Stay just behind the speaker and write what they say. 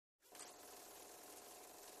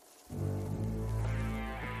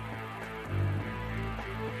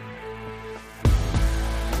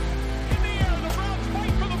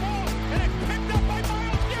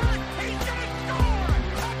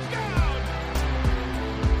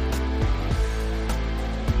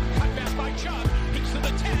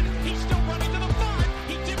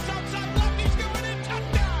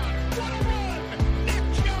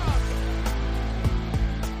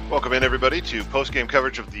Welcome in, everybody, to post-game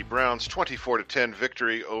coverage of the Browns' 24-10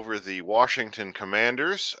 victory over the Washington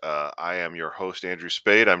Commanders. I am your host, Andrew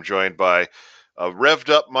Spade. I'm joined by a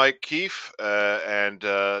revved-up Mike Keefe and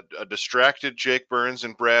a distracted Jake Burns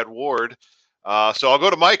and Brad Ward. So I'll go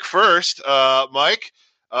to Mike first. Mike,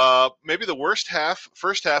 maybe the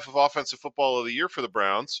first half of offensive football of the year for the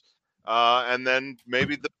Browns, and then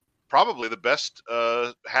maybe probably the best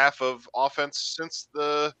half of offense since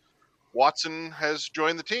the Watson has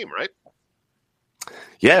joined the team, right?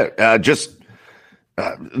 Yeah,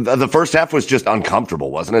 the first half was just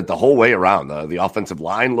uncomfortable, wasn't it? The whole way around. The offensive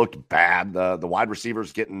line looked bad. The wide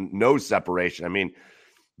receivers getting no separation. I mean,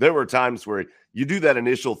 there were times where you do that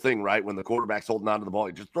initial thing, right? When the quarterback's holding onto the ball,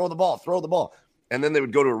 you just throw the ball. And then they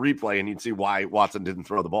would go to a replay and you'd see why Watson didn't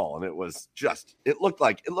throw the ball. And it was just, it looked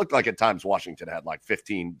like at times Washington had like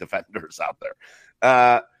 15 defenders out there.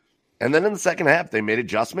 And then in the second half, they made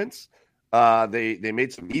adjustments. They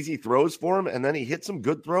made some easy throws for him, and then he hit some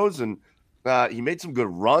good throws, and he made some good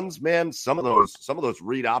runs, man. Some of those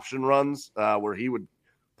read option runs where he would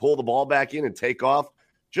pull the ball back in and take off.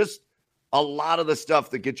 Just a lot of the stuff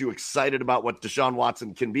that gets you excited about what Deshaun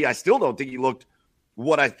Watson can be. I still don't think he looked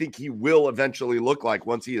what I think he will eventually look like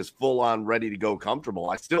once he is full on ready to go comfortable.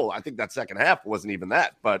 I think that second half wasn't even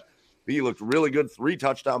that, but he looked really good. 3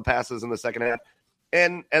 touchdown passes in the second half,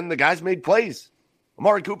 and the guys made plays.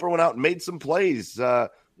 Amari Cooper went out and made some plays.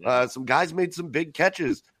 Some guys made some big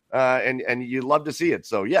catches, and you love to see it.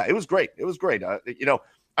 So, yeah, it was great. It was great. I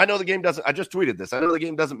know the game doesn't – I just tweeted this. I know the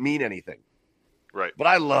game doesn't mean anything. Right. But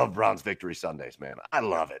I love Browns victory Sundays, man. I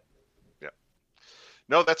love it. Yeah.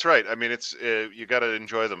 No, that's right. I mean, it's you got to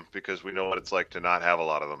enjoy them because we know what it's like to not have a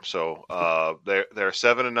lot of them. So they're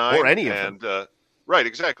 7-9. Or any of them. Right,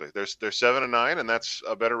 exactly. They're 7-9, and that's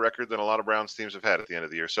a better record than a lot of Browns teams have had at the end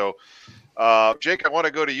of the year. So, Jake, I want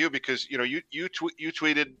to go to you because you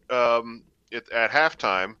tweeted at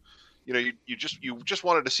halftime. You just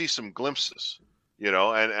wanted to see some glimpses. And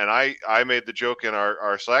I made the joke in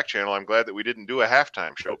our Slack channel. I'm glad that we didn't do a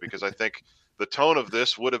halftime show because I think the tone of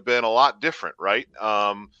this would have been a lot different, right?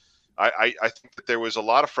 I think that there was a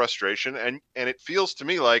lot of frustration, and it feels to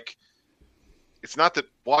me like. It's not that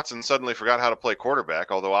Watson suddenly forgot how to play quarterback,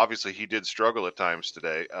 although obviously he did struggle at times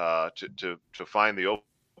today to find the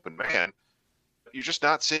open man. You're just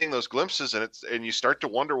not seeing those glimpses, and you start to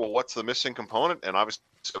wonder, well, what's the missing component? And obviously,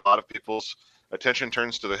 a lot of people's attention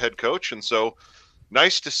turns to the head coach, and so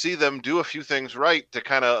nice to see them do a few things right to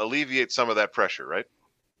kind of alleviate some of that pressure, right?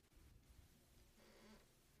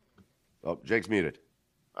 Oh, Jake's muted.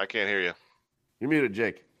 I can't hear you. You're muted,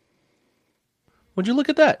 Jake. Would you look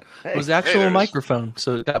at that? Hey, it was actual microphone,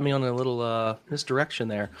 so it got me on a little misdirection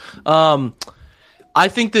there. I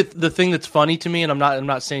think that the thing that's funny to me, and I'm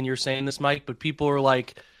not saying you're saying this, Mike, but people are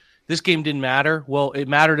like, this game didn't matter. Well, it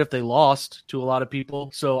mattered if they lost to a lot of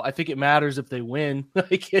people, so I think it matters if they win. I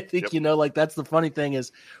think that's the funny thing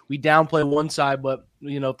is we downplay one side, but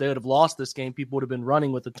if they would have lost this game, people would have been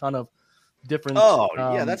running with a ton of different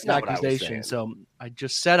that's not accusations. So I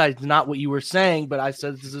just said it's not what you were saying, but I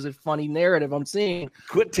said this is a funny narrative I'm seeing.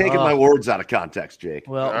 Quit taking my words out of context, Jake.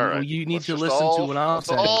 Well, right. You need to listen to what I'm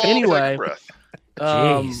saying. Anyway,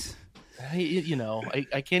 Jeez.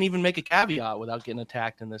 I can't even make a caveat without getting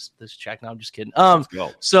attacked in this check. No, I'm just kidding. Let's go.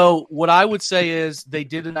 So what I would say is they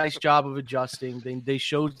did a nice job of adjusting. They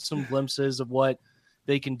showed some glimpses of what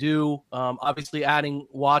they can do. Obviously, adding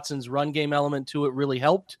Watson's run game element to it really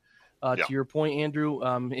helped. To your point, Andrew,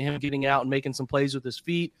 him getting out and making some plays with his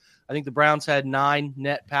feet. I think the Browns had 9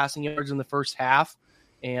 net passing yards in the first half,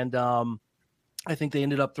 and I think they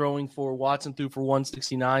ended up Watson threw for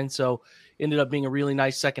 169, so ended up being a really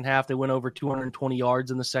nice second half. They went over 220 yards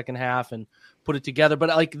in the second half and put it together.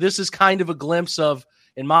 But this is kind of a glimpse of,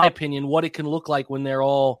 in my opinion, what it can look like when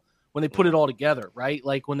they put it all together, right?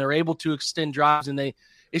 Like when they're able to extend drives and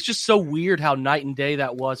it's just so weird how night and day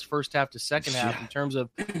that was first half to second half in terms of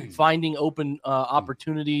finding open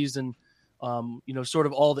opportunities and, sort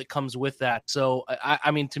of all that comes with that. So, I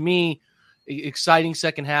mean, to me, exciting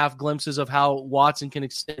second half, glimpses of how Watson can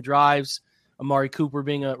extend drives, Amari Cooper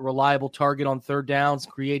being a reliable target on third downs,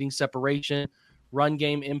 creating separation, run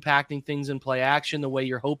game impacting things in play action the way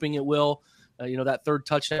you're hoping it will. That third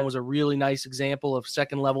touchdown was a really nice example of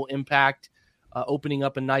second-level impact, opening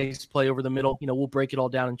up a nice play over the middle. We'll break it all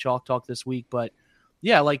down in Chalk Talk this week. But,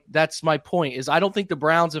 yeah, that's my point, is I don't think the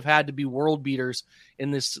Browns have had to be world beaters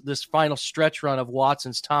in this final stretch run of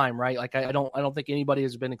Watson's time, right? Like, I don't think anybody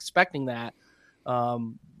has been expecting that.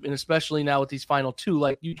 And especially now with these final 2,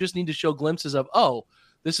 like, you just need to show glimpses of,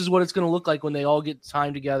 this is what it's going to look like when they all get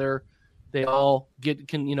time together. They all get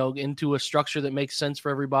into a structure that makes sense for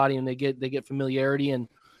everybody, and they get familiarity. And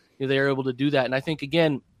they are able to do that. And I think,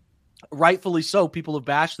 again, rightfully so, people have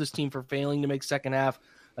bashed this team for failing to make second half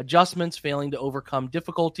adjustments, failing to overcome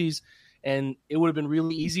difficulties. And it would have been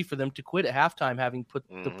really easy for them to quit at halftime, having put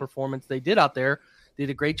the performance they did out there. They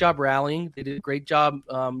did a great job rallying. They did a great job.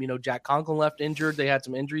 Jack Conklin left injured. They had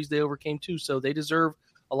some injuries they overcame too. So they deserve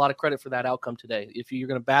a lot of credit for that outcome today. If you're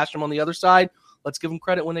going to bash them on the other side, let's give them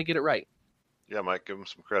credit when they get it right. Yeah, Mike, give them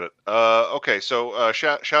some credit. Okay, so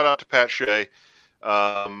shout out to Pat Shea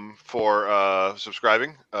for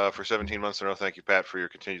subscribing for 17 months in a row. Thank you, Pat, for your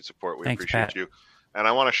continued support. We appreciate Pat. You. And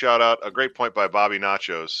I want to shout out a great point by Bobby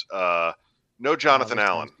Nachos. No Jonathan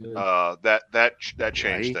Allen. That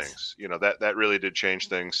changed things. That really did change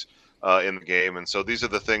things in the game. And so these are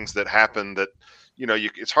the things that happen that,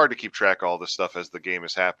 it's hard to keep track of all this stuff as the game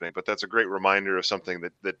is happening. But that's a great reminder of something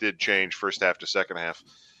that did change first half to second half.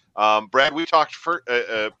 Brad, we talked for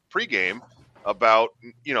pregame about,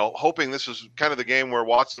 hoping this was kind of the game where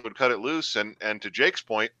Watson would cut it loose. And to Jake's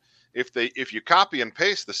point, if you copy and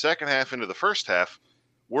paste the second half into the first half,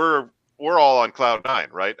 we're all on cloud nine,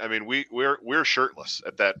 right? I mean, we're shirtless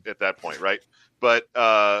at that point, right? But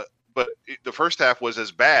the first half was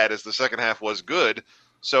as bad as the second half was good.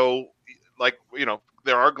 So,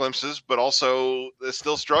 there are glimpses, but also there's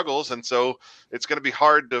still struggles, and so it's going to be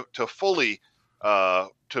hard to fully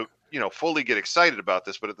fully get excited about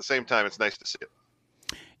this. But at the same time, it's nice to see it.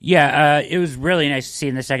 Yeah, it was really nice to see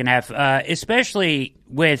in the second half, especially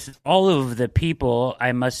with all of the people,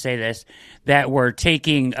 I must say this, that were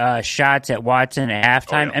taking shots at Watson at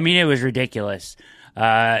halftime. Oh, yeah. I mean, it was ridiculous.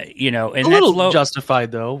 And a little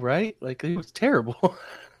justified though, right? Like, it was terrible.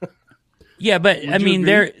 Yeah, but I mean,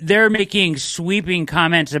 they're making sweeping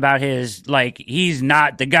comments about his, like, he's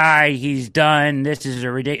not the guy, he's done. This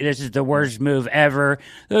is the worst move ever.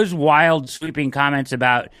 Those wild sweeping comments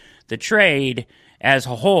about the trade as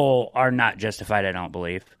a whole are not justified, I don't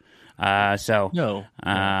believe. So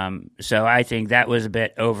I think that was a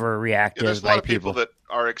bit overreactive. There's a lot of people that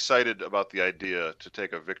are excited about the idea to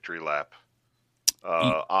take a victory lap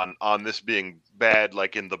on this being bad,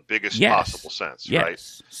 like in the biggest possible sense, right?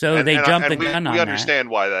 So they jumped the gun on that. We understand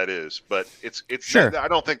why that is, but it's sure. I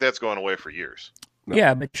don't think that's going away for years. No.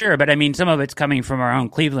 Yeah, but I mean, some of it's coming from our own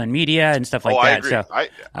Cleveland media and stuff like that. I agree. So,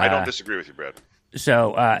 I don't disagree with you, Brad.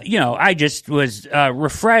 So, I just was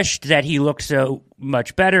refreshed that he looked so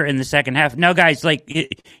much better in the second half. Now, guys, not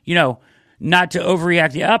to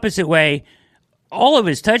overreact the opposite way, all of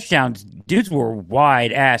his touchdowns, dudes were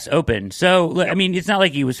wide ass open. So, I mean, it's not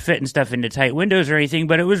like he was fitting stuff into tight windows or anything,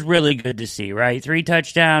 but it was really good to see, right? 3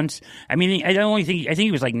 touchdowns. I mean, I think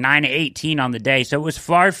he was like 9-18 on the day, so it was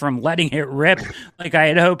far from letting it rip like I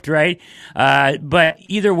had hoped, right? But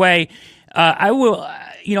either way,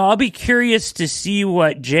 I'll be curious to see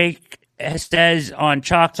what Jake says on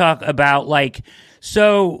Chalk Talk about,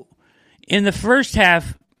 so in the first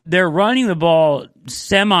half, they're running the ball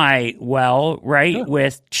semi-well, right,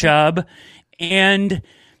 with Chubb. And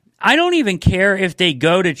I don't even care if they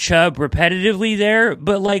go to Chubb repetitively there,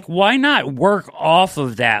 but, why not work off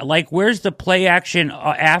of that? Where's the play action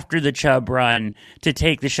after the Chubb run to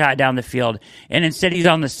take the shot down the field? And instead he's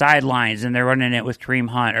on the sidelines and they're running it with Kareem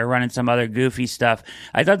Hunt or running some other goofy stuff.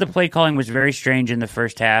 I thought the play calling was very strange in the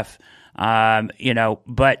first half,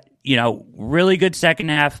 but really good second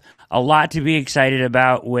half. A lot to be excited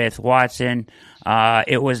about with Watson.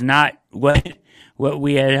 It was not what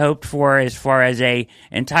we had hoped for as far as a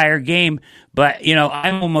entire game, but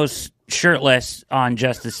I'm almost shirtless on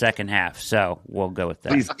just the second half, so we'll go with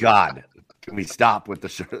that. Please God, can we stop with the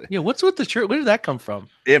shirt? Yeah, what's with the shirt? Where did that come from?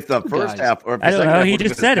 If the first half, or if the I don't know, he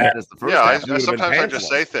just said it. Sometimes I just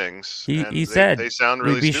say things. He said they sound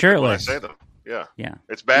really stupid shirtless when I say them. Yeah.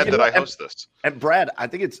 It's bad that I host this. And Brad, I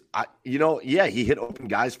think it's, he hit open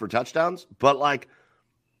guys for touchdowns, but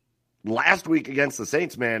last week against the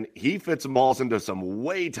Saints, man, he fit some balls into some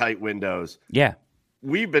way tight windows. Yeah.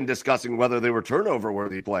 We've been discussing whether they were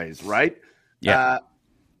turnover-worthy plays, right? Yeah.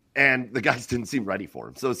 And the guys didn't seem ready for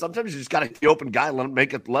him. So sometimes you just got to hit the open guy and let him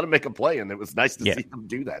make a play, and it was nice to see him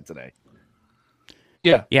do that today.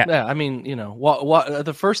 Yeah. I mean,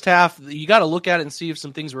 the first half, you got to look at it and see if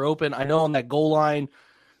some things were open. I know on that goal line,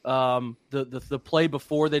 the play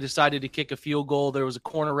before they decided to kick a field goal, there was a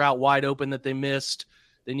corner route wide open that they missed.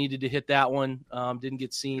 They needed to hit that one. Didn't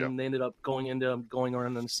get seen. Yeah. They ended up going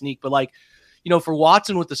around on a sneak. But for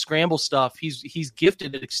Watson with the scramble stuff, he's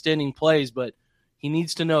gifted at extending plays, but he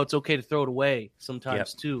needs to know it's okay to throw it away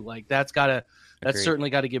sometimes too. That's certainly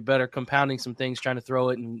got to get better, compounding some things, trying to throw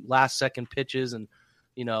it in last second pitches and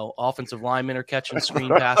offensive linemen are catching screen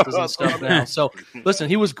passes and stuff now. So listen,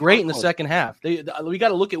 he was great in the second half. We got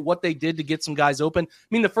to look at what they did to get some guys open. I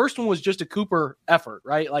mean, the first one was just a Cooper effort,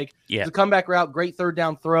 right? Like the comeback route, great third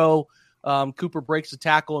down throw. Cooper breaks the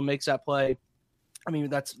tackle and makes that play. I mean,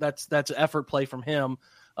 that's an effort play from him.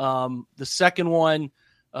 The second one,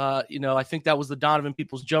 I think that was the Donovan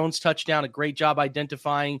Peoples-Jones touchdown. A great job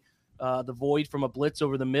identifying the void from a blitz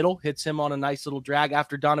over the middle. Hits him on a nice little drag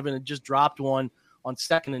after Donovan had just dropped one on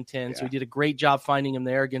 2nd and 10. Yeah. So he did a great job finding him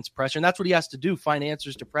there against pressure. And that's what he has to do, find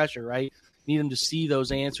answers to pressure, right? Need him to see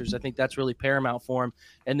those answers. I think that's really paramount for him.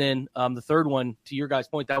 And then the third one, to your guys'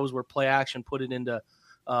 point, that was where play action put it into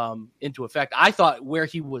effect. I thought where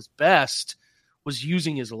he was best was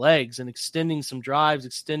using his legs and extending some drives,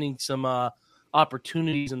 extending some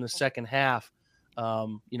opportunities in the second half.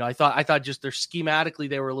 I thought just schematically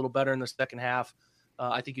they were a little better in the second half.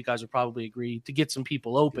 I think you guys would probably agree to get some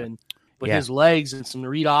people open. But his legs and some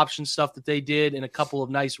read option stuff that they did and a couple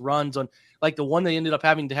of nice runs on, like the one they ended up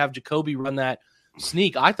having to have Jacoby run that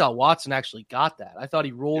sneak. I thought Watson actually got that. I thought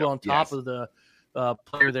he rolled on top of the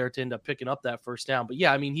player there to end up picking up that first down. But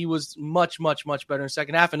yeah, I mean, he was much, much, much better in the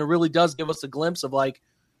second half. And it really does give us a glimpse of like,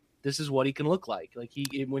 this is what he can look like. Like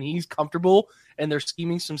when he's comfortable and they're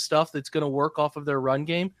scheming some stuff that's going to work off of their run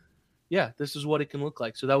game. Yeah, this is what it can look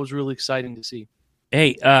like. So that was really exciting to see.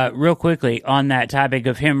 Hey, real quickly on that topic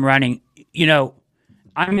of him running,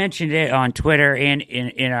 I mentioned it on Twitter and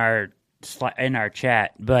in our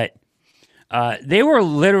chat, but they were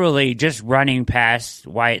literally just running past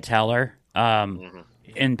Wyatt Teller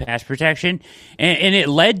in pass protection, and it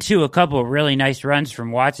led to a couple of really nice runs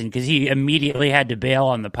from Watson because he immediately had to bail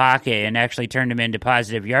on the pocket and actually turned him into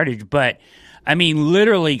positive yardage. But I mean,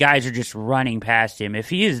 literally, guys are just running past him. If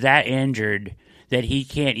he is that injured that he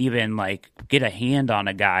can't even get a hand on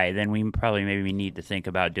a guy, then we probably maybe need to think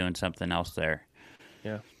about doing something else there.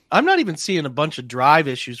 Yeah. I'm not even seeing a bunch of drive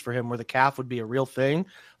issues for him where the calf would be a real thing.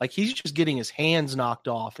 Like he's just getting his hands knocked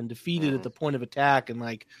off and defeated at the point of attack. And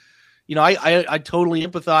I totally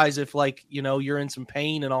empathize if you're in some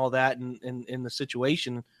pain and all that in the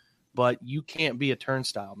situation, but you can't be a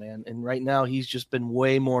turnstile, man. And right now he's just been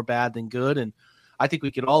way more bad than good. And I think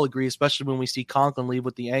we could all agree, especially when we see Conklin leave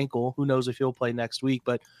with the ankle. Who knows if he'll play next week,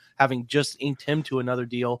 but having just inked him to another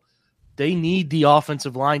deal, they need the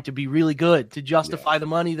offensive line to be really good to justify the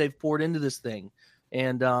money they've poured into this thing.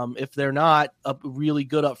 And if they're not really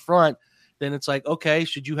good up front, then it's like, okay,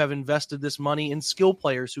 should you have invested this money in skill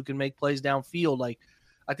players who can make plays downfield? Like,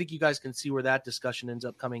 I think you guys can see where that discussion ends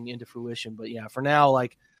up coming into fruition. But yeah, for now,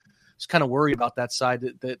 just kind of worried about that side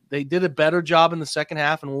that they did a better job in the second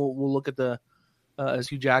half, and we'll look at the as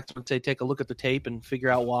Hugh Jackson would say, take a look at the tape and figure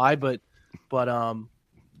out why. But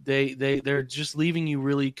they're just leaving you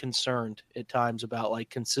really concerned at times about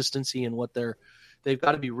consistency and what they've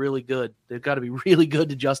got to be really good. They've got to be really good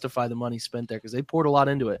to justify the money spent there because they poured a lot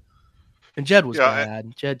into it. And Jed was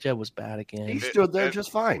bad. Jed was bad again. He stood there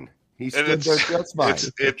just fine. He stood there just fine.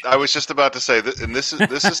 I was just about to say that, and this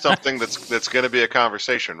is something that's going to be a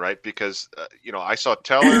conversation, right? Because I saw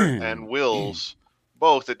Teller and Wills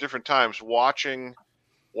both at different times watching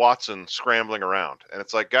Watson scrambling around, and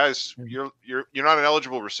it's like, guys, you're not an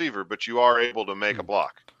eligible receiver, but you are able to make a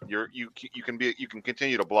block. You can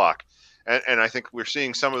continue to block, and I think we're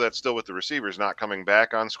seeing some of that still with the receivers not coming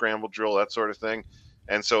back on scramble drill, that sort of thing.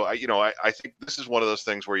 And so I think this is one of those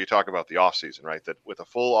things where you talk about the offseason, right? That with a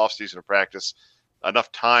full offseason of practice,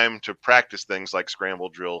 enough time to practice things like scramble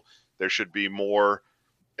drill, there should be more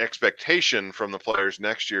expectation from the players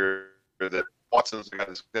next year that Watson's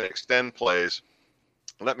going to extend plays.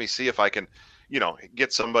 Let me see if I can,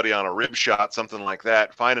 get somebody on a rib shot, something like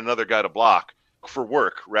that, find another guy to block for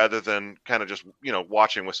work rather than kind of just,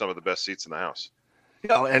 watching with some of the best seats in the house.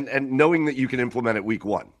 And knowing that you can implement it week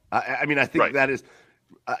one. I think that is,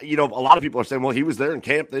 a lot of people are saying, well, he was there in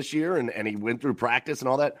camp this year and he went through practice and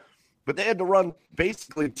all that. But they had to run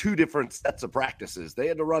basically two different sets of practices. They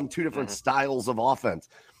had to run two different styles of offense.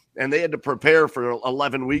 And they had to prepare for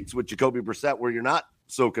 11 weeks with Jacoby Brissett where you're not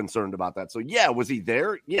so concerned about that. So, yeah, was he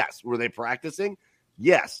there? Yes. Were they practicing?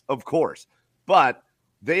 Yes, of course. But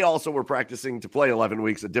they also were practicing to play 11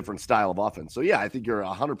 weeks a different style of offense. So, yeah, I think you're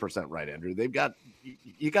 100% right, Andrew.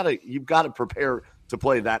 You've got to prepare to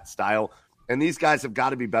play that style. And these guys have got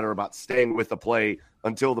to be better about staying with the play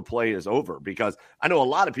until the play is over. Because I know a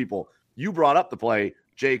lot of people, you brought up the play,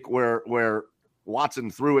 Jake, where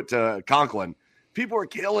Watson threw it to Conklin. People are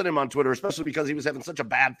killing him on Twitter, especially because he was having such a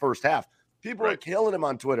bad first half. People are killing him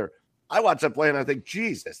on Twitter. I watch that play and I think,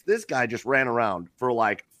 Jesus, this guy just ran around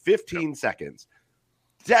for 15 seconds,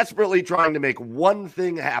 desperately trying to make one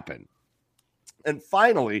thing happen. And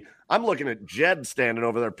finally, I'm looking at Jed standing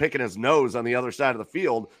over there picking his nose on the other side of the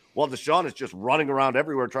field while Deshaun is just running around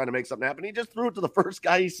everywhere trying to make something happen. He just threw it to the first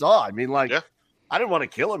guy he saw. I mean, I didn't want to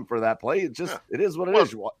kill him for that play. It just it is what it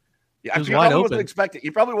is. Yeah, he probably wasn't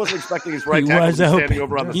expecting his right tackle to be standing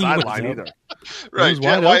over on the sideline either. Right.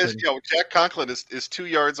 Jack Conklin is 2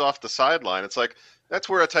 yards off the sideline. It's like, that's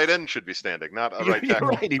where a tight end should be standing, not a right tackle.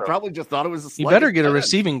 Right. He probably just thought it was a He better get a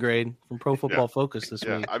receiving grade from Pro Football Focus this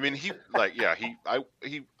week. I mean,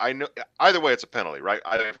 I know either way it's a penalty, right?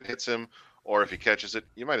 Either if it hits him or if he catches it,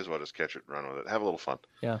 you might as well just catch it and run with it. Have a little fun.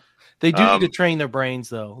 Yeah. They do need to train their brains,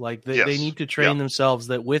 though. Like, they need to train themselves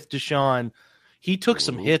that with Deshaun, he took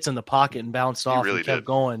some hits in the pocket and bounced off and kept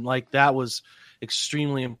going. Like, that was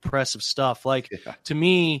extremely impressive stuff. Like, to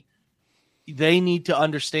me, they need to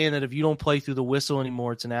understand that if you don't play through the whistle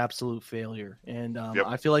anymore, it's an absolute failure. And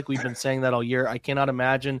I feel like we've been saying that all year. I cannot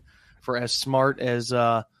imagine, for as smart as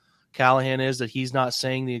Callahan is, that he's not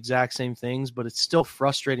saying the exact same things, but it's still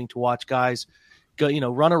frustrating to watch guys go,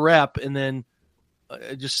 run a rep and then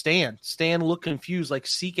just stand, look confused, like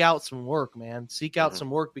seek out some work, man. Seek out some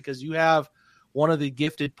work, because you have one of the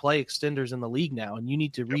gifted play extenders in the league now, and you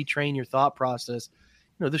need to retrain your thought process.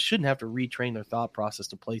 This shouldn't have to retrain their thought process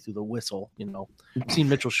to play through the whistle. I've seen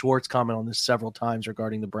Mitchell Schwartz comment on this several times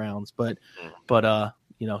regarding the Browns, but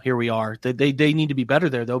here we are. They need to be better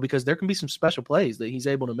there, though, because there can be some special plays that he's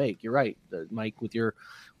able to make. You're right, Mike, with your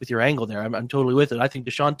angle there. I'm totally with it. I think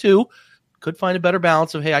Deshaun too could find a better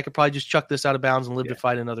balance of, hey, I could probably just chuck this out of bounds and live to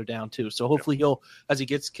fight another down too. So hopefully he'll, as he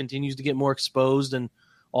continues to get more exposed and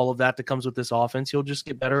all of that comes with this offense, he'll just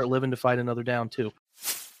get better at living to fight another down too.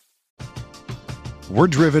 We're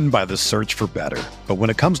driven by the search for better. But when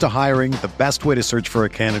it comes to hiring, the best way to search for a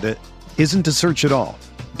candidate isn't to search at all.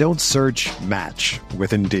 Don't search, match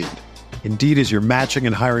with Indeed. Indeed is your matching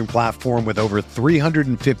and hiring platform with over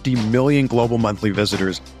 350 million global monthly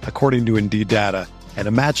visitors, according to Indeed data, and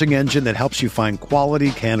a matching engine that helps you find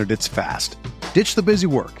quality candidates fast. Ditch the busy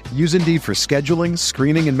work. Use Indeed for scheduling,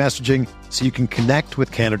 screening, and messaging so you can connect with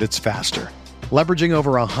candidates faster. Leveraging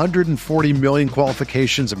over 140 million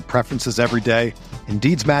qualifications and preferences every day,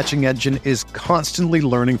 Indeed's matching engine is constantly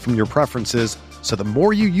learning from your preferences, so the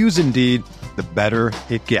more you use Indeed, the better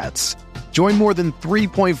it gets. Join more than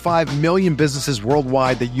 3.5 million businesses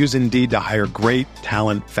worldwide that use Indeed to hire great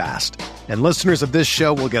talent fast. And listeners of this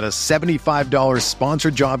show will get a $75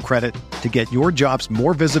 sponsored job credit to get your jobs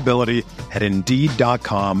more visibility at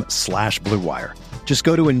Indeed.com/Blue Wire. Just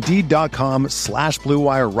go to Indeed.com/Blue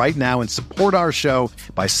Wire right now and support our show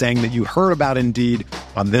by saying that you heard about Indeed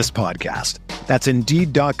on this podcast. That's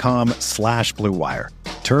Indeed.com/Blue Wire.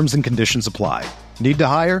 Terms and conditions apply. Need to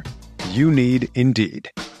hire? You need Indeed.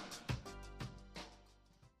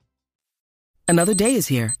 Another day is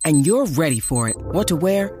here, and you're ready for it. What to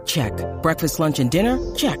wear? Check. Breakfast, lunch, and dinner?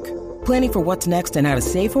 Check. Planning for what's next and how to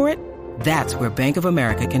save for it? That's where Bank of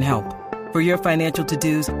America can help. For your financial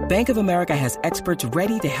to-dos, Bank of America has experts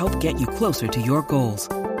ready to help get you closer to your goals.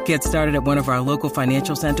 Get started at one of our local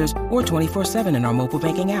financial centers or 24/7 in our mobile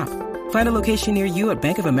banking app. Find a location near you at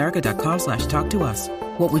bankofamerica.com/talktous.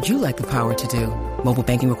 What would you like the power to do? Mobile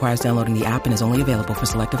banking requires downloading the app and is only available for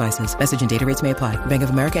select devices. Message and data rates may apply. Bank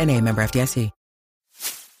of America NA, member FDIC.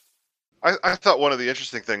 I thought one of the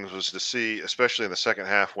interesting things was to see, especially in the second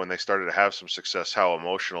half when they started to have some success, how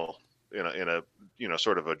emotional in a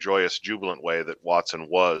sort of a joyous, jubilant way that Watson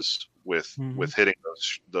was with hitting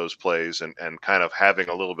those plays and kind of having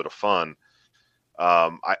a little bit of fun.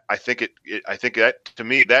 I think that, to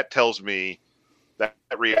me, that tells me that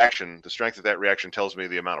reaction, the strength of that reaction tells me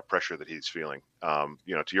the amount of pressure that he's feeling. To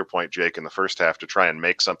your point, Jake, in the first half to try and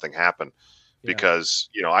make something happen, because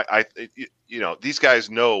these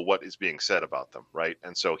guys know what is being said about them, right?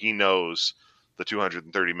 And so he knows the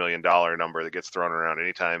 $230 million number that gets thrown around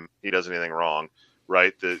anytime he does anything wrong,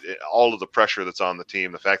 right? All of the pressure that's on the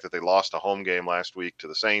team, the fact that they lost a home game last week to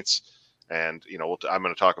the Saints, and I'm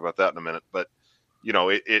going to talk about that in a minute, but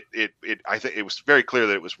I think it was very clear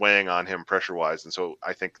that it was weighing on him pressure-wise, and so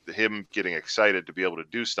I think him getting excited to be able to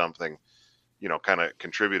do something, kind of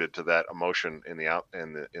contributed to that emotion in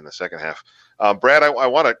the second half. Brad, I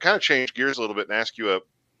want to kind of change gears a little bit and ask you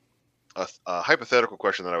a hypothetical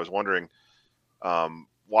question that I was wondering,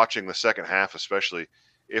 watching the second half, especially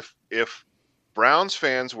if Browns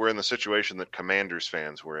fans were in the situation that Commanders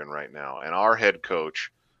fans were in right now, and our head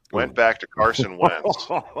coach went back to Carson Wentz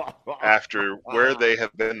after where they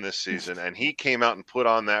have been this season, and he came out and put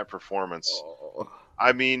on that performance.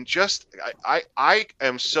 I mean, I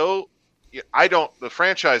am so. The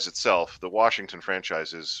franchise itself, the Washington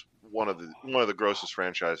franchise, is one of the grossest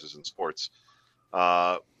franchises in sports.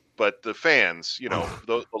 But but the fans,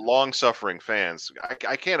 the long-suffering fans,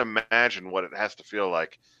 I can't imagine what it has to feel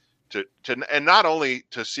like to and not only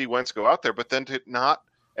to see Wentz go out there, but then to not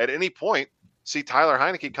at any point see Tyler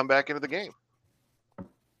Heinicke come back into the game.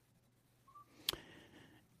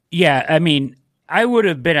 Yeah, I mean, I would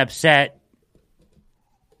have been upset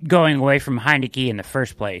going away from Heinicke in the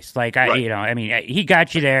first place. Like, he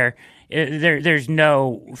got you there. There's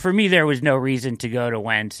for me, there was no reason to go to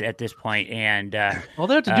Wentz at this point. And all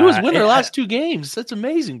they have to do is win their last 2 games. That's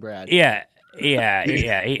amazing, Brad. Yeah. I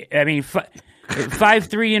mean,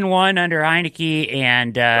 5-3-1 under Heinicke,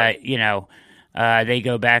 and they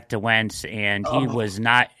go back to Wentz, and he was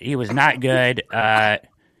not good.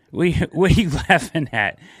 What are you laughing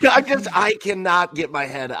at? I cannot get my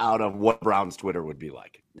head out of what Brown's Twitter would be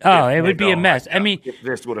like. Oh, it would be a mess. I mean, if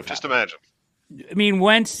this would have just happened. imagine. I mean,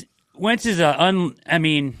 Wentz is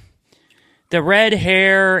the red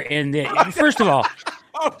hair and first of all,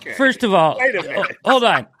 wait a minute. Hold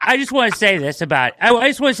on. I just want to say this about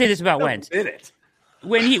Wentz.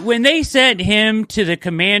 When they sent him to the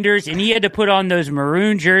Commanders and he had to put on those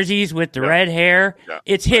maroon jerseys with the red hair,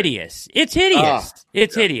 it's hideous. It's hideous.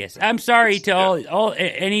 It's hideous. I'm sorry to all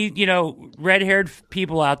any red-haired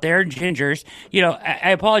people out there, gingers.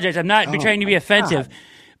 I apologize. I'm not trying to be offensive. God.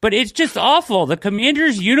 But it's just awful. The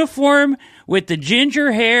Commanders' uniform with the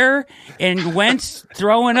ginger hair and Wentz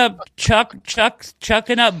throwing up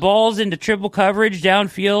chucking up balls into triple coverage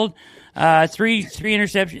downfield. 3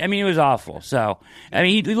 interceptions. I mean, it was awful. So, I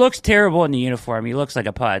mean, he looks terrible in the uniform. He looks like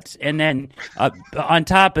a putz. And then on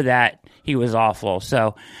top of that, he was awful.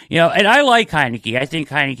 So, and I like Heinicke. I think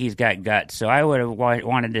Heinicke's got guts. So I would have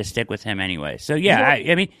wanted to stick with him anyway. So yeah,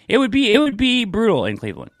 I mean, it would be brutal in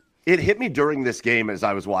Cleveland. It hit me during this game as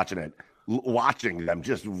I was watching them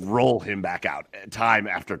just roll him back out time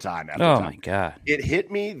after time after time. Oh, my God. It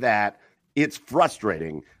hit me that it's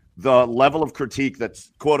frustrating the level of critique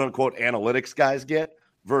that's quote-unquote analytics guys get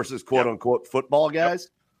versus quote-unquote football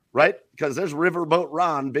guys, right? Because there's Riverboat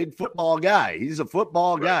Ron, big football guy. He's a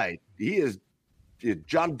football guy. He is a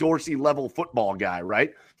John Dorsey-level football guy,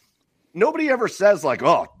 right? Nobody ever says like,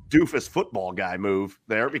 oh, doofus football guy move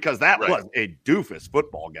there, because that was a doofus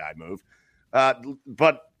football guy move.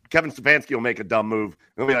 But Kevin Stefanski will make a dumb move.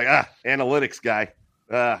 He'll be like, analytics guy.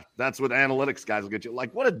 That's what analytics guys will get you.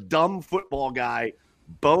 Like, what a dumb football guy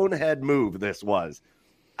bonehead move this was.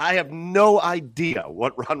 I have no idea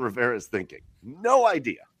what Ron Rivera is thinking. No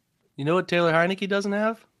idea. You know what Taylor Heinicke doesn't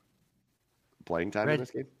have? Playing time in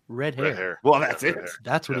this game? Red hair. Well, that's it.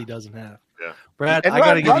 That's what he doesn't have. Yeah. Brad, I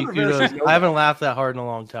got to give you kudos. I haven't laughed that hard in a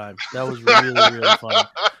long time. That was really, really funny.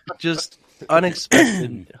 Just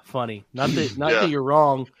unexpected funny. Not that you're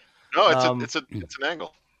wrong. No, it's an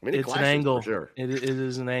angle. I mean, it's an angle. For sure. It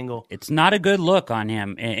is an angle. It's not a good look on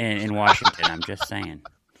him in Washington. I'm just saying.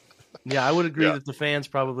 Yeah, I would agree that the fans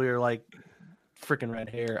probably are like freaking red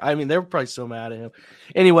hair. I mean, they were probably so mad at him.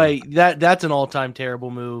 Anyway, that's an all-time terrible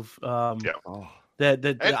move. I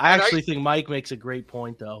actually think Mike makes a great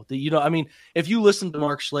point, though. That I mean, if you listen to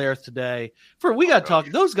Mark Schlereth today, we got to talk.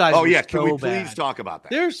 Those guys. Oh yeah, can we bad. Please talk about that?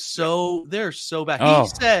 They're so bad. Oh. He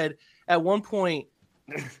said at one point,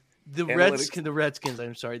 the Redskins.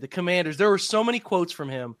 I'm sorry, the Commanders. There were so many quotes from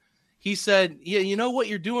him. He said, "Yeah, you know what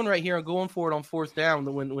you're doing right here and going for it on fourth down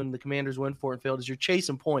when the Commanders win for it and failed is you're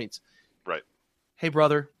chasing points." Right. Hey,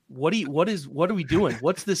 brother, what are we doing?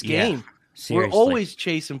 What's this game? Seriously. We're always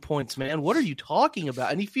chasing points, man. What are you talking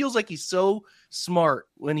about? And he feels like he's so smart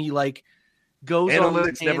when he goes on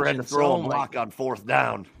analytics. Never had to throw a block on fourth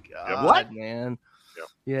down. God, what, man? Yep.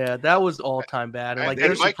 Yeah, that was all time bad. And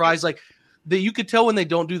they're Mike, surprised, you could tell when they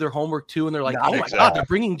don't do their homework too, and they're like, "Oh my God, they're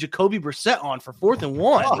bringing Jacoby Brissett on for 4th and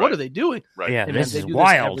 1. What are they doing?" Right. Yeah, and this they is do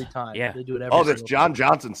wild. This every time. Yeah, they do it every. Oh, this John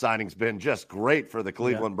Johnson signing's been just great for the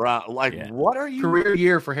Cleveland Browns. What are you? Career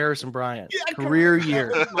year for Harrison Bryant. Career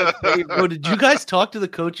year. Bro, did you guys talk to the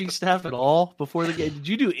coaching staff at all before the game? Did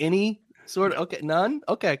you do any sort of? Okay, none.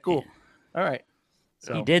 Okay, cool. All right.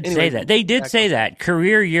 So, he did say that. They did say that.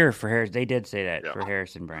 Career year for Harrison. They did say that for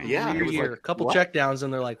Harrison Bryant. Yeah, career year. A couple checkdowns,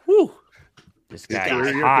 and they're like, "Whew, this guy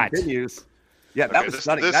is hot." Continues. Yeah, that was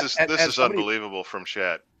stunning. This is unbelievable from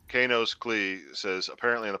chat. Kanos Klee says,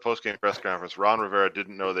 apparently in the post-game press conference, Ron Rivera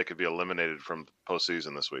didn't know they could be eliminated from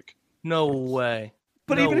postseason this week. no way."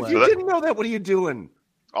 But No even way. if you didn't know that, what are you doing?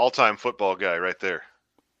 All-time football guy right there.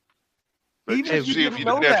 But Even if you if you didn't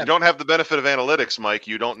know that. don't have the benefit of analytics, Mike,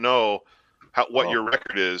 you don't know what your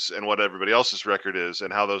record is and what everybody else's record is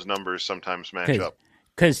and how those numbers sometimes match up.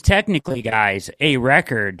 Because technically, guys, a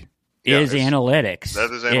record is analytics.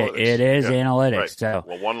 That is analytics. It is analytics. Right. So,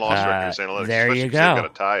 one loss record is analytics. There you Especially 'cause go. they've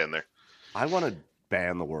got a tie in there. I want to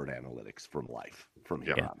ban the word analytics from life from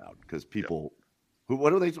here on out because people.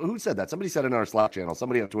 Who said that? Somebody said in our Slack channel.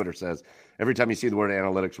 Somebody on Twitter says every time you see the word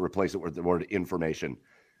analytics, replace it with the word information,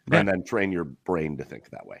 and then train your brain to think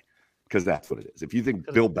that way, because that's what it is. If you think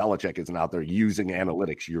Bill Belichick isn't out there using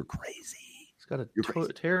analytics, you're crazy. It's got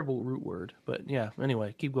a terrible root word, but yeah.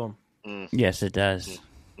 Anyway, keep going. Yes, it does.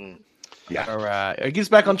 Yeah. All right. It gets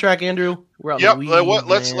back on track, Andrew. We're out. Yep.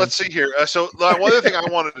 Let's see here. So one other thing I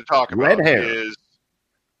wanted to talk about is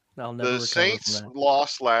the Saints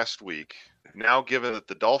lost last week. Now, given that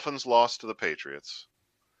the Dolphins lost to the Patriots,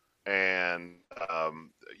 and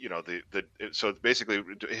so basically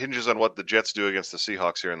it hinges on what the Jets do against the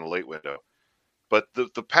Seahawks here in the late window. But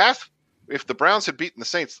the path, if the Browns had beaten the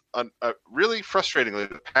Saints, really frustratingly,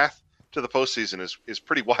 the path to the postseason is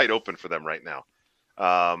pretty wide open for them right now.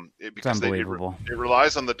 Because it's unbelievable. It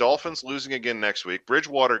relies on the Dolphins losing again next week.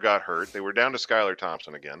 Bridgewater got hurt; they were down to Skylar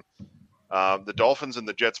Thompson again. The Dolphins and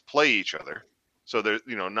the Jets play each other. So there,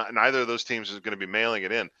 neither of those teams is going to be mailing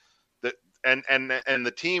it in. And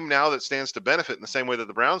the team now that stands to benefit in the same way that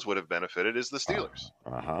the Browns would have benefited is the Steelers.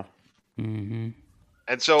 Mm-hmm.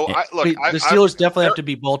 And so, the Steelers definitely have to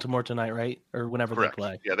beat Baltimore tonight, right? Or whenever correct. They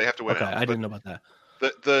play. Yeah, they have to win. Okay, I didn't know about that.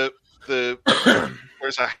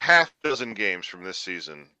 There's a half dozen games from this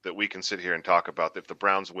season that we can sit here and talk about. If the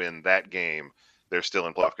Browns win that game, they're still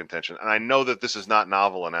in playoff contention. And I know that this is not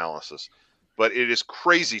novel analysis, but it is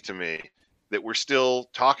crazy to me that we're still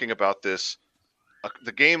talking about this.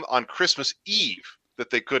 The game on Christmas Eve that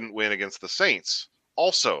they couldn't win against the Saints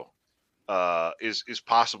also is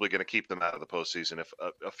possibly going to keep them out of the postseason if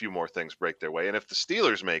a few more things break their way. And if the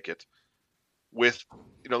Steelers make it with,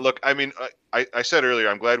 look, I mean, I said earlier,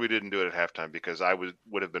 I'm glad we didn't do it at halftime because I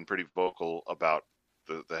would have been pretty vocal about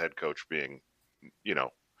the head coach being,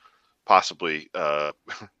 possibly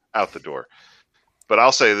out the door. But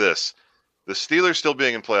I'll say this. The Steelers still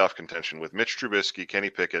being in playoff contention with Mitch Trubisky, Kenny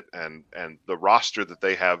Pickett, and the roster that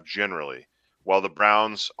they have generally, while the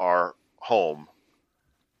Browns are home,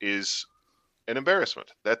 is an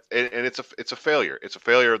embarrassment. And it's a failure. It's a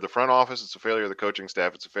failure of the front office. It's a failure of the coaching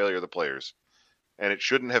staff. It's a failure of the players, and it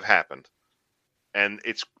shouldn't have happened. And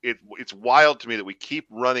it's wild to me that we keep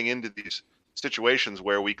running into these situations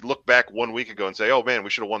where we look back 1 week ago and say, "Oh man, we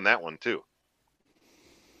should have won that one too."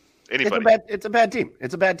 Anybody. It's a bad team.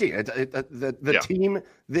 It's a bad team. The team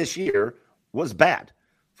this year was bad,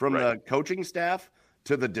 from the coaching staff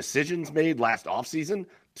to the decisions made last offseason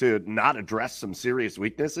to not address some serious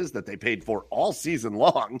weaknesses that they paid for all season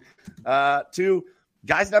long, to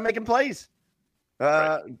guys not making plays,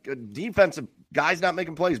 defensive guys not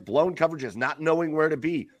making plays, blown coverages, not knowing where to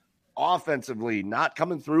be, offensively not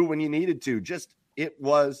coming through when you needed to. It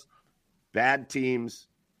was bad teams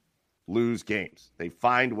lose games. They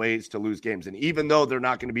find ways to lose games. And even though they're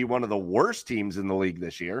not going to be one of the worst teams in the league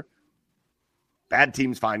this year, bad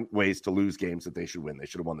teams find ways to lose games that they should win. They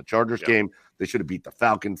should have won the Chargers game. They should have beat the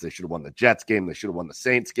Falcons. They should have won the Jets game. They should have won the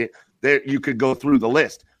Saints game. You could go through the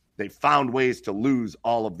list. They found ways to lose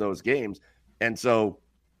all of those games. And so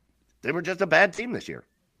they were just a bad team this year.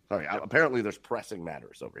 Sorry, apparently there's pressing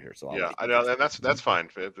matters over here. So I know, and that's fine.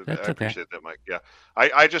 That's I appreciate that, Mike. Yeah,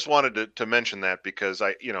 I just wanted to mention that because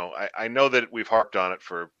I know that we've harped on it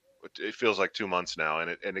for it feels like 2 months now,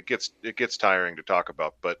 and it gets tiring to talk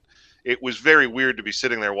about. But it was very weird to be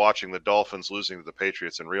sitting there watching the Dolphins losing to the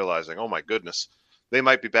Patriots and realizing, oh my goodness, they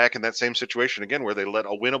might be back in that same situation again where they let a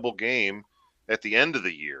winnable game at the end of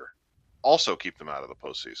the year also keep them out of the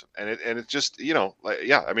postseason. And it's just,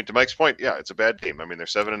 I mean, to Mike's point, it's a bad team. I mean, they're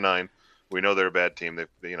 7-9. We know they're a bad team.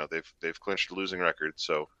 They've clinched a losing record.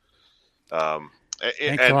 So,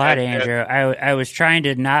 thanks a lot, Andrew. I was trying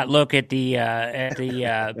to not look at the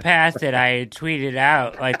path that I had tweeted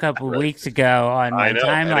out like a couple of weeks ago on my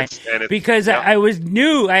timeline because I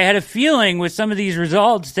had a feeling with some of these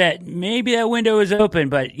results that maybe that window is open,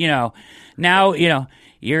 but now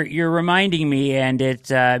You're reminding me, and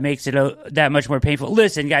it makes it that much more painful.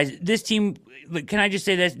 Listen, guys, this team. Can I just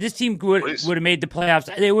say this? This team would have made the playoffs.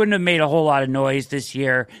 They wouldn't have made a whole lot of noise this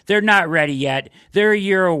year. They're not ready yet. They're a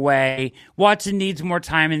year away. Watson needs more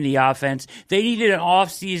time in the offense. They needed an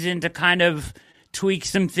offseason to kind of tweak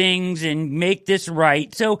some things and make this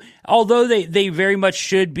right. So although they very much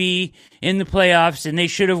should be in the playoffs and they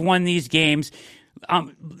should have won these games,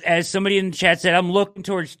 as somebody in the chat said, I'm looking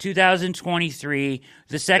towards 2023.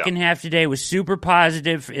 The second half today was super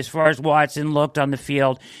positive as far as Watson looked on the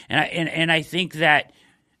field, and I think that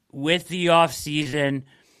with the offseason,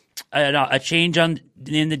 a change in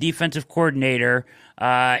the defensive coordinator,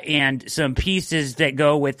 and some pieces that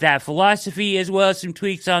go with that philosophy, as well as some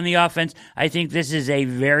tweaks on the offense, I think this is a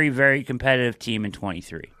very, very competitive team in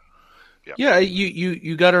 23. Yeah,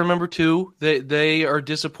 you got to remember too that they are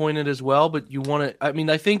disappointed as well. But you want to. I mean,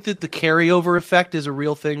 I think that the carryover effect is a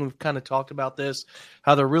real thing. We've kind of talked about this,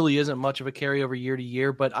 how there really isn't much of a carryover year to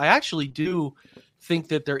year. But I actually do think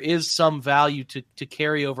that there is some value to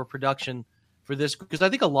carryover production for this, because I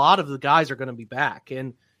think a lot of the guys are going to be back,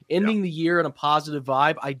 and ending the year in a positive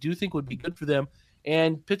vibe, I do think would be good for them.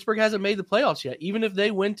 And Pittsburgh hasn't made the playoffs yet. Even if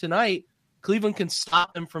they win tonight, Cleveland can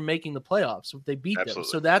stop them from making the playoffs if they beat them.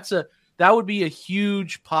 So that would be a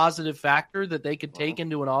huge positive factor that they could take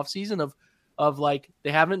into an offseason of like,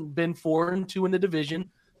 they haven't been 4-2 in the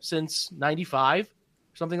division since 95,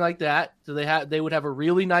 something like that. So they would have a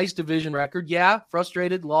really nice division record. Yeah,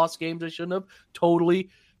 frustrated, lost games they shouldn't have. Totally.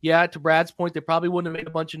 Yeah, to Brad's point, they probably wouldn't have made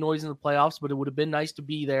a bunch of noise in the playoffs, but it would have been nice to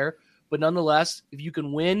be there. But nonetheless, if you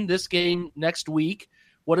can win this game next week,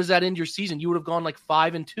 what does that end your season? You would have gone like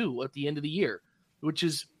 5-2 at the end of the year, which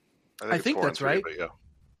is, I think that's right. But yeah.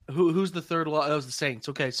 Who's the third? That was the Saints.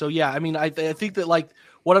 Okay, so yeah, I mean, I think that like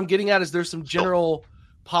what I'm getting at is there's some general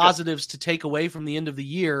positives to take away from the end of the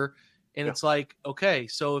year, and it's like, okay,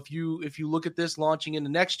 so if you look at this launching into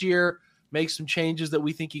next year, make some changes that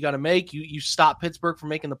we think you got to make. You stop Pittsburgh from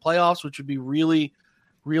making the playoffs, which would be really,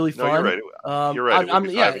 really fun. No, you're right. You're right. I'm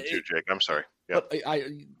 5-2, Jake. I'm sorry.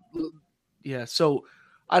 Yeah. So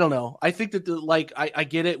I don't know. I think that I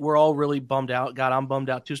get it. We're all really bummed out. God, I'm bummed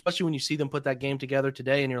out too, especially when you see them put that game together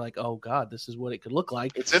today and you're like, oh God, this is what it could look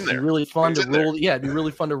like. It's in there. It'd be really fun to roll. Yeah, it'd be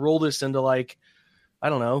really fun to roll this into like, I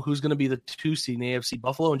don't know, who's going to be the 2 seed in the AFC,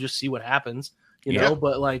 Buffalo, and just see what happens, you know?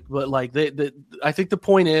 But I think the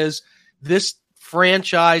point is this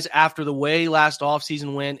franchise, after the way last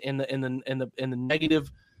offseason went and the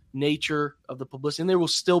negative nature of the publicity, and there will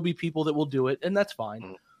still be people that will do it, and that's fine.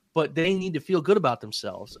 Mm-hmm. But they need to feel good about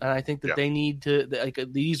themselves. And I think that they need to, like,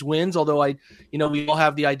 these wins, although we all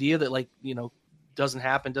have the idea that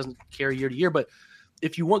doesn't carry year to year. But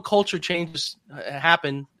if you want culture changes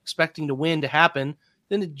happen, expecting to win to happen,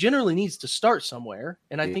 then it generally needs to start somewhere.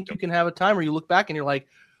 And I think you can have a time where you look back and you're like,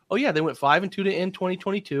 oh yeah, they went 5-2 to end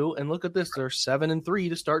 2022. And look at this, they're 7-3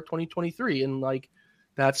 to start 2023. And like,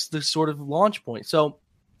 that's the sort of launch point. So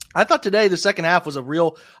I thought today, the second half was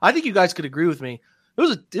I think you guys could agree with me. It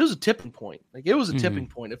was a tipping point. Like, it was a tipping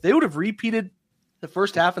point. If they would have repeated the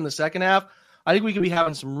first half and the second half, I think we could be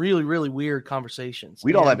having some really, really weird conversations.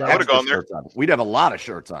 We'd all have extra shirts on. We'd have a lot of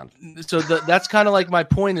shirts on. So that's kind of like my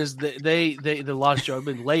point is that they the lost show have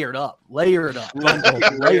been layered up. Bundled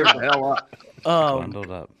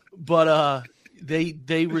up. But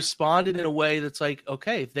they responded in a way that's like,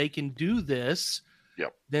 okay, if they can do this,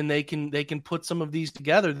 then they can put some of these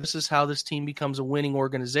together. This is how this team becomes a winning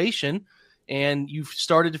organization. And you've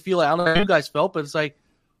started to feel, I don't know how you guys felt, but it's like,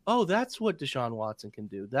 oh, that's what Deshaun Watson can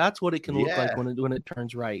do. That's what it can look like when it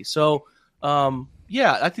turns right. So,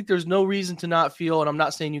 I think there's no reason to not feel, and I'm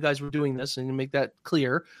not saying you guys were doing this and to make that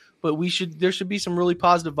clear, but there should be some really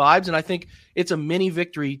positive vibes. And I think it's a mini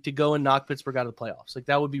victory to go and knock Pittsburgh out of the playoffs. Like,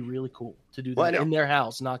 that would be really cool to do that in their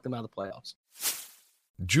house, knock them out of the playoffs.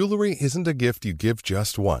 Jewelry isn't a gift you give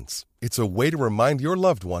just once. It's a way to remind your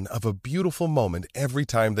loved one of a beautiful moment every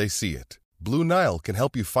time they see it. Blue Nile can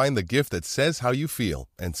help you find the gift that says how you feel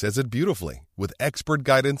and says it beautifully, with expert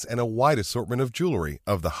guidance and a wide assortment of jewelry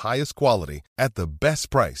of the highest quality at the best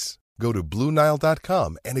price. Go to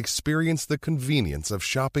BlueNile.com and experience the convenience of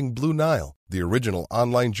shopping Blue Nile, the original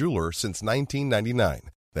online jeweler since 1999.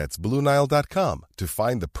 That's BlueNile.com to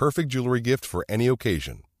find the perfect jewelry gift for any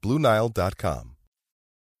occasion. BlueNile.com.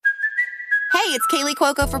 Hey, it's Kaylee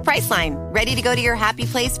Cuoco for Priceline. Ready to go to your happy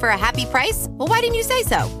place for a happy price? Well, why didn't you say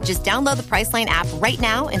so? Just download the Priceline app right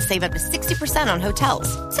now and save up to 60% on hotels.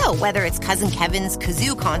 So whether it's Cousin Kevin's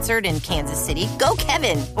Kazoo Concert in Kansas City, go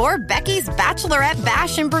Kevin, or Becky's Bachelorette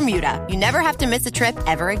Bash in Bermuda, you never have to miss a trip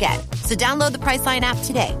ever again. So download the Priceline app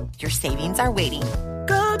today. Your savings are waiting.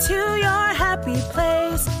 Go to your happy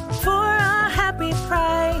place for a happy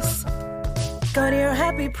price. Go to your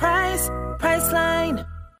happy price, Priceline.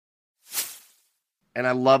 And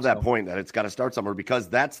I love that point that it's got to start somewhere, because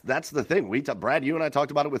that's the thing. Brad, you and I talked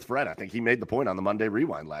about it with Fred. I think he made the point on the Monday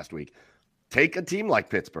Rewind last week. Take a team like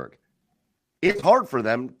Pittsburgh. It's hard for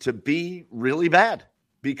them to be really bad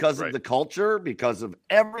because of the culture, because of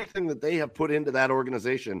everything that they have put into that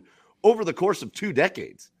organization over the course of 2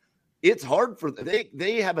 decades. It's hard for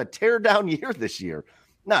they have a tear down year this year.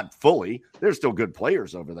 Not fully. There's still good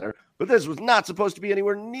players over there, but this was not supposed to be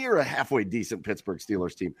anywhere near a halfway decent Pittsburgh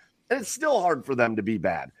Steelers team. And it's still hard for them to be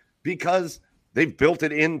bad because they've built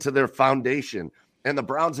it into their foundation, and the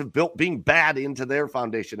Browns have built being bad into their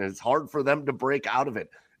foundation, and it's hard for them to break out of it,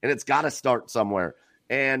 and it's got to start somewhere.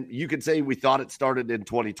 And you could say we thought it started in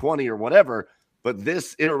 2020 or whatever, But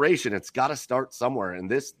this iteration, it's got to start somewhere, and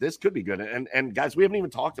this could be good. And guys, we haven't even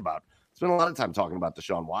talked about. Spent a lot of time talking about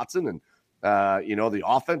Deshaun Watson and the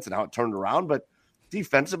offense and how it turned around. But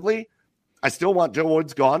defensively, I still want Joe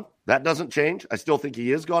Woods gone. That doesn't change. I still think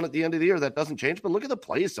he is gone at the end of the year. That doesn't change. But look at the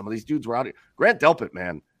plays some of these dudes were out here. Grant Delpit,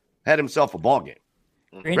 man, had himself a ball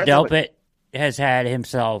game. Grant Delpit has had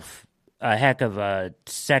himself a heck of a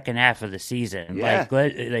second half of the season. Yeah.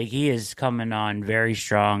 Like he is coming on very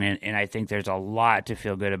strong, and I think there's a lot to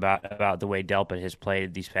feel good about the way Delpit has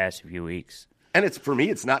played these past few weeks. And it's for me,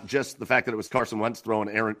 it's not just the fact that it was Carson Wentz throwing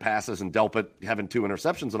errant passes and Delpit having 2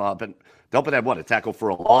 interceptions and all, but Delpit had a tackle for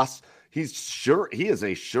a loss. He is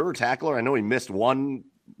a sure tackler. I know he missed one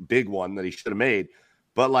big one that he should have made,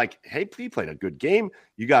 but he played a good game.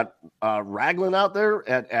 You got Ragland out there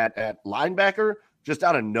at linebacker, just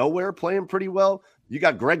out of nowhere, playing pretty well. You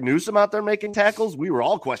got Greg Newsome out there making tackles. We were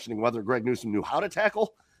all questioning whether Greg Newsome knew how to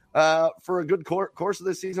tackle for a good course of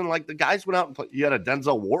this season. The guys went out and played. You had a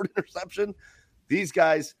Denzel Ward interception. These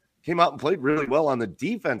guys came out and played really well on the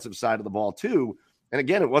defensive side of the ball too. And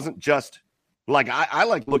again, it wasn't just I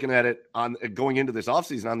like looking at it on going into this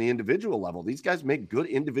offseason on the individual level. These guys make good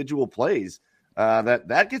individual plays.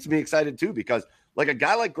 That gets me excited too, because a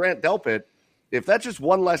guy like Grant Delpit, if that's just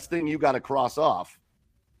one less thing you got to cross off,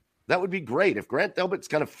 that would be great. If Grant Delpit's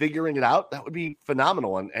kind of figuring it out, that would be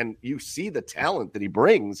phenomenal. And you see the talent that he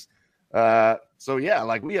brings. So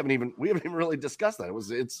yeah, we haven't even really discussed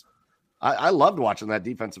that. I loved watching that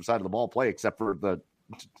defensive side of the ball play, except for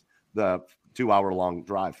the 2-hour-long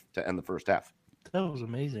drive to end the first half. That was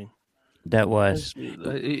amazing. That was. I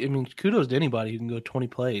mean, kudos to anybody who can go 20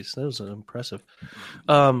 plays. That was impressive.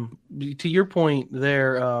 To your point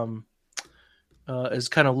there, is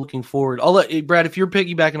kind of looking forward. I'll let Brad, if you're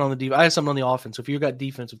piggybacking on the defense, I have something on the offense. So if you've got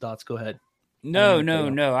defensive thoughts, go ahead.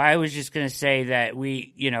 No. I was just going to say that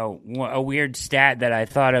a weird stat that I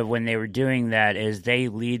thought of when they were doing that is they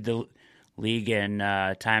lead the league in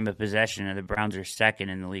time of possession, and the Browns are second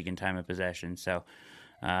in the league in time of possession. So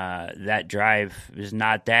that drive is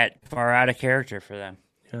not that far out of character for them.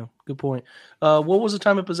 Yeah, good point. What was the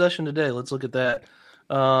time of possession today? Let's look at that.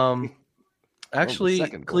 Actually,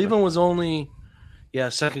 Cleveland was only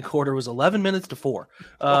second quarter was 11 minutes to 4.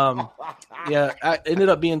 It ended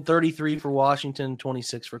up being 33 for Washington,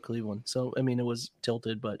 26 for Cleveland. So I mean, it was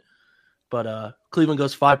tilted, but Cleveland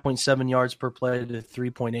goes 5.7 yards per play to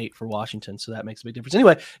 3.8 for Washington, so that makes a big difference.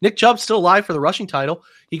 Anyway, Nick Chubb's still alive for the rushing title.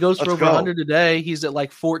 He goes for over 100 today. He's at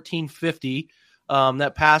 1450.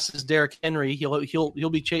 That passes Derrick Henry. He'll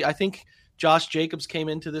be. I think Josh Jacobs came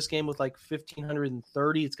into this game with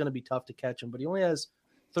 1,530. It's going to be tough to catch him, but he only has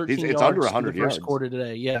 13 yards under 100 in the first quarter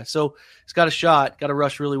today. Yeah, so he's got a shot. Got to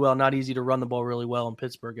rush really well. Not easy to run the ball really well in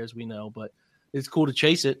Pittsburgh, as we know, but it's cool to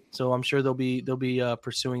chase it, so I'm sure they'll be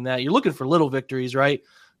pursuing that. You're looking for little victories, right?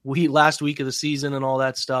 Last week of the season and all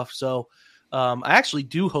that stuff. So I actually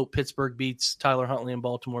do hope Pittsburgh beats Tyler Huntley in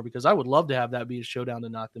Baltimore, because I would love to have that be a showdown to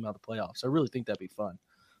knock them out of the playoffs. I really think that'd be fun.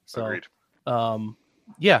 So, agreed.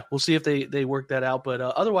 We'll see if they work that out. But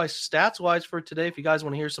otherwise, stats-wise for today, if you guys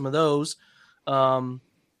want to hear some of those, Watson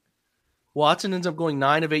ends up going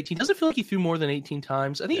 9 of 18. Doesn't feel like he threw more than 18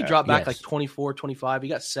 times. I think he dropped back 24, 25. He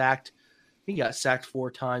got sacked. He got sacked 4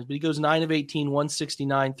 times, but he goes 9 of 18,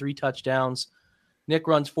 169, 3 touchdowns. Nick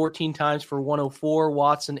runs 14 times for 104.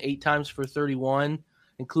 Watson 8 times for 31,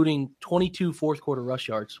 including 22 fourth-quarter rush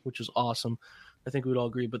yards, which is awesome. I think we'd all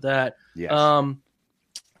agree with that. Yes.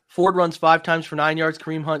 Ford runs 5 times for 9 yards.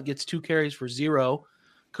 Kareem Hunt gets 2 carries for 0.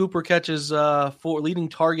 Cooper catches 4, leading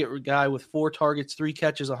target guy with 4 targets, 3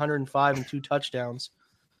 catches, 105, and 2 touchdowns.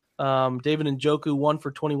 David Njoku 1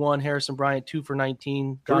 for 21, Harrison Bryant 2 for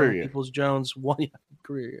 19, Donovan Peoples-Jones 1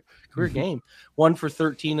 career game 1 for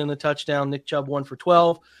 13 and a touchdown. Nick Chubb 1 for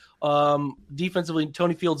 12. Defensively,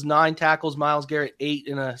 Tony Fields 9 tackles, Myles Garrett 8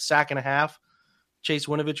 and a sack and a half. Chase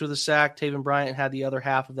Winovich with a sack. Taven Bryant had the other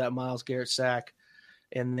half of that Myles Garrett sack.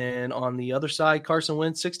 And then on the other side, Carson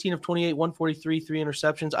Wentz 16 of 28, 143, 3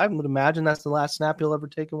 interceptions. I would imagine that's the last snap he'll ever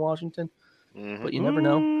take in Washington, but you never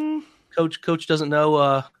know. Coach doesn't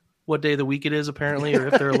know what day of the week it is, apparently, or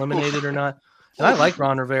if they're eliminated or not. And I like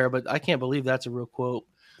Ron Rivera, but I can't believe that's a real quote.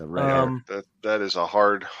 That is a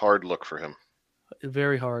hard look for him.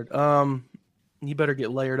 Very hard. You better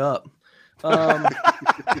get layered up.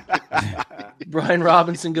 Brian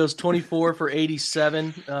Robinson goes 24 for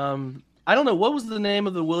 87. I don't know. What was the name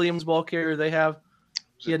of the Williams ball carrier they have?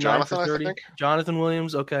 He had Jonathan, 9 for 30. Jonathan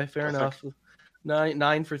Williams. Okay, fair enough. Think.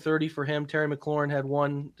 9 for 30 for him. Terry McLaurin had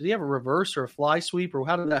 1. Did he have a reverse or a fly sweep, or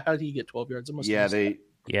how did he get 12 yards? I think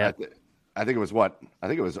it was I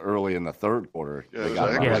think it was early in the third quarter. Yeah,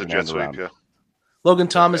 I think it was a jet sweep. Yeah. Logan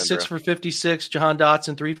Thomas, 6 for 56. Jahan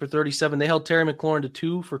Dotson, 3 for 37. They held Terry McLaurin to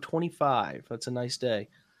 2 for 25. That's a nice day.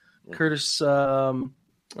 Mm-hmm.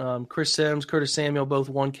 Chris Sims, Curtis Samuel, both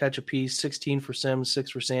 1 catch apiece, 16 for Sims,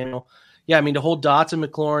 6 for Samuel. Yeah, I mean, to hold Dotson,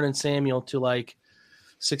 McLaurin, and Samuel to like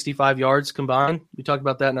 65 yards combined. We talked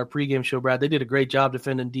about that in our pregame show, Brad. They did a great job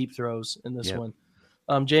defending deep throws in this one.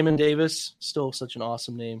 Jamin Davis, still such an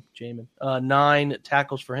awesome name, Jamin. 9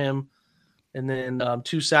 tackles for him. And then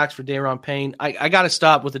 2 sacks for Daron Payne. I got to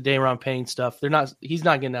stop with the Daron Payne stuff. He's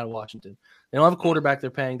not getting out of Washington. They don't have a quarterback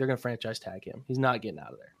they're paying. They're going to franchise tag him. He's not getting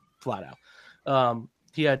out of there, flat out.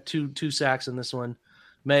 He had two sacks in this one.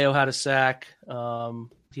 Mayo had a sack.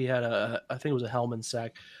 He had I think it was a Hellman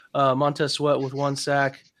sack. Montez Sweat with 1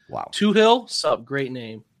 sack. Wow. Two Hill, great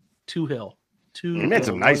name. Two Hill. He made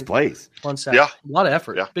some nice plays. 1 sack. Yeah. A lot of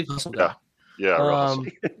effort. Yeah. Big hustle guy. Yeah.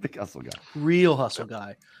 Big hustle guy. Real hustle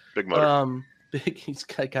guy. Big motor.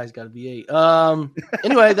 Guy's got to be 8.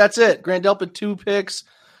 Anyway, that's it. Grant Delpit 2 picks.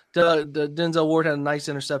 The Denzel Ward had a nice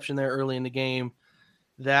interception there early in the game.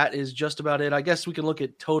 That is just about it. I guess we can look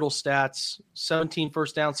at total stats. 17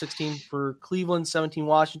 first down, 16 for Cleveland, 17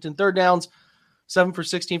 Washington. Third downs, 7 for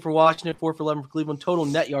 16 for Washington, 4 for 11 for Cleveland. Total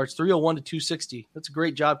net yards, 301 to 260. That's a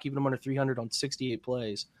great job keeping them under 300 on 68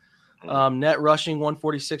 plays. Net rushing,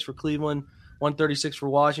 146 for Cleveland, 136 for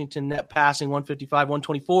Washington. Net passing, 155,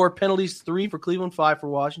 124. Penalties, 3 for Cleveland, 5 for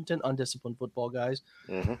Washington. Undisciplined football guys.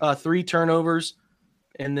 3 turnovers.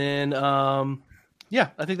 And then,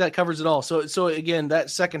 I think that covers it all. So again, that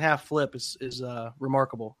second half flip is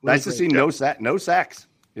remarkable. Really nice to see no sacks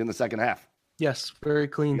in the second half. Yes, very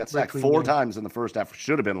clean. He got sacked 4 times in the first half.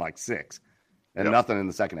 Should have been like 6, and nothing in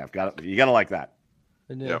the second half. You got to like that.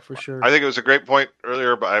 Yeah, for sure. I think it was a great point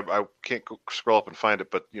earlier, but I can't scroll up and find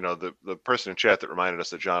it. But the person in chat that reminded us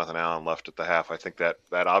that Jonathan Allen left at the half, I think that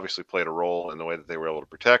obviously played a role in the way that they were able to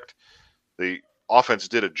protect. The offense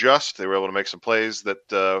did adjust. They were able to make some plays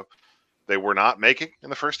that they were not making in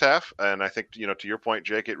the first half. And I think, to your point,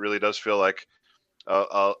 Jake, it really does feel like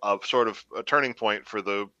a sort of a turning point for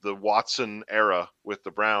the Watson era with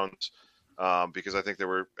the Browns, because I think there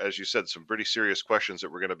were, as you said, some pretty serious questions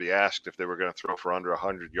that were going to be asked if they were going to throw for under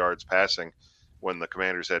 100 yards passing when the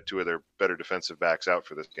Commanders had 2 of their better defensive backs out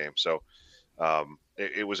for this game. So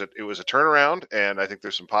it was a turnaround, and I think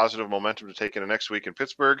there's some positive momentum to take into next week in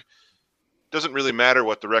Pittsburgh. Doesn't really matter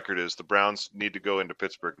what the record is. The Browns need to go into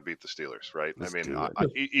Pittsburgh and beat the Steelers, right?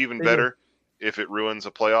 Even better if it ruins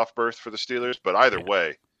a playoff berth for the Steelers. But either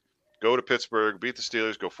way, go to Pittsburgh, beat the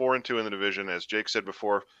Steelers, go 4-2 in the division. As Jake said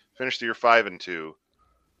before, finish the year 5-2.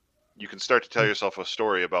 You can start to tell yourself a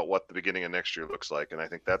story about what the beginning of next year looks like. And I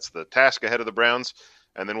think that's the task ahead of the Browns.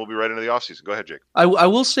 And then we'll be right into the offseason. Go ahead, Jake. I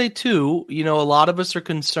will say, too, a lot of us are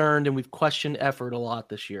concerned and we've questioned effort a lot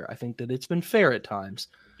this year. I think that it's been fair at times.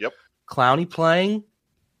 Yep. Clowney playing,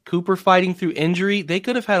 Cooper fighting through injury. They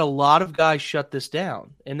could have had a lot of guys shut this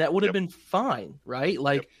down, and that would have been fine, right?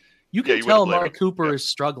 Like, you can tell Amari Cooper is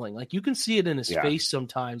struggling. Like, you can see it in his face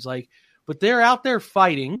sometimes. Like, but they're out there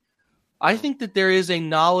fighting. I think that there is a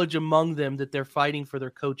knowledge among them that they're fighting for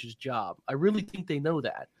their coach's job. I really think they know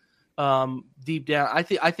that deep down.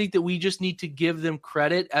 I think that we just need to give them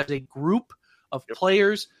credit as a group of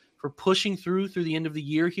players for pushing through the end of the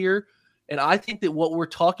year here. And I think that what we're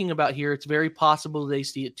talking about here, it's very possible they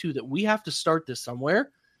see it too, that we have to start this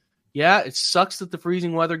somewhere. Yeah, it sucks that the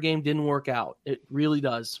freezing weather game didn't work out. It really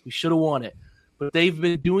does. We should have won it. But they've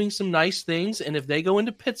been doing some nice things, and if they go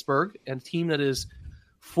into Pittsburgh, and a team that is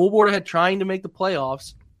full board ahead trying to make the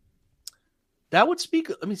playoffs, that would speak.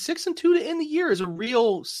 6-2 to end the year is a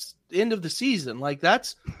real end of the season. Like,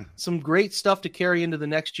 that's some great stuff to carry into the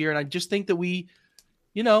next year. And I just think that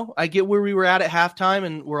I get where we were at halftime,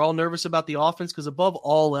 and we're all nervous about the offense because above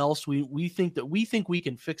all else, we think we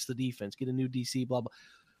can fix the defense, get a new DC, blah, blah.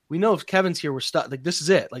 We know if Kevin's here, we're stuck. Like, this is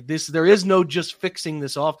it. Like, there is no just fixing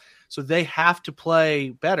this off. So they have to play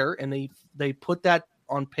better, and they put that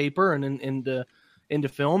on paper and into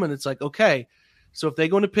film, and it's like, okay. So if they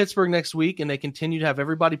go into Pittsburgh next week and they continue to have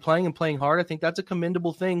everybody playing and playing hard, I think that's a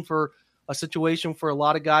commendable thing for a situation for a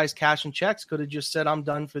lot of guys cashing checks could have just said, I'm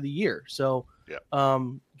done for the year. So,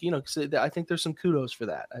 I think there's some kudos for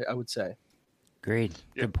that, I would say. Great.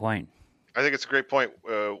 Yeah. Good point. I think it's a great point.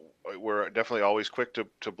 We're definitely always quick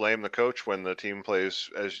to blame the coach when the team plays,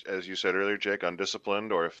 as you said earlier, Jake,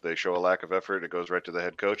 undisciplined, or if they show a lack of effort, it goes right to the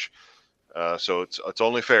head coach. So it's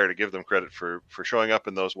only fair to give them credit for showing up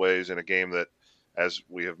in those ways in a game that, as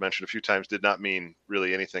we have mentioned a few times, did not mean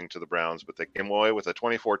really anything to the Browns, but they came away with a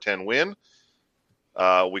 24-10 win.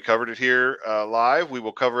 We covered it here live. We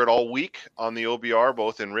will cover it all week on the OBR,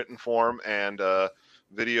 both in written form and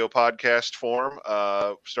video podcast form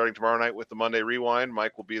starting tomorrow night with the Monday Rewind.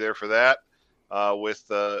 Mike will be there for that with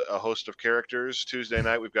a host of characters. Tuesday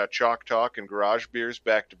night, we've got Chalk Talk and Garage Beers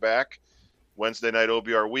back-to-back. Wednesday night,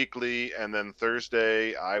 OBR Weekly. And then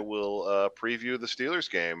Thursday, I will preview the Steelers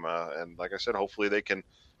game. And like I said, hopefully they can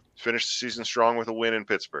finish the season strong with a win in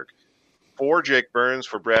Pittsburgh. For Jake Burns,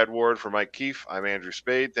 for Brad Ward, for Mike Keefe, I'm Andrew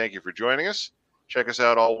Spade. Thank you for joining us. Check us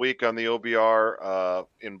out all week on the OBR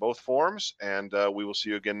in both forms, and we will see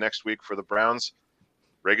you again next week for the Browns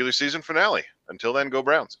regular season finale. Until then, go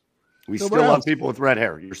Browns. We still love people with red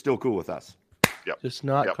hair. You're still cool with us. Yep. Just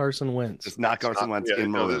not Carson Wentz. It's not Carson Wentz in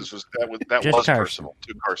maroon. That was personal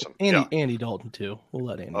to Carson. Andy Dalton, too. We'll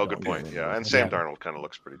let Andy Dalton. Good point. Yeah, and Sam Darnold kind of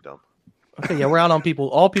looks pretty dumb. Okay, yeah, we're out on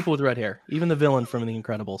all people with red hair, even the villain from The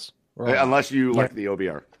Incredibles. Unless you like the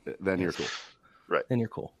OBR, then you're cool. Right. Then you're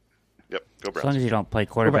cool. Yep, go Browns. As long as you don't play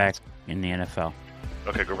quarterback in the NFL.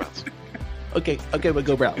 Okay, go Browns. Okay, but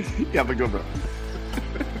go Browns. Yeah, but go Browns.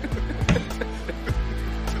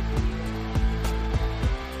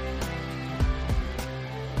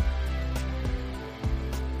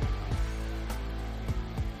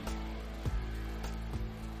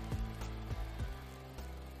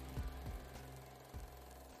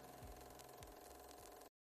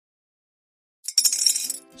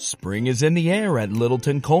 Spring is in the air at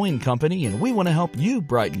Littleton Coin Company, and we want to help you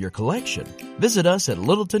brighten your collection. Visit us at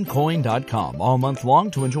littletoncoin.com all month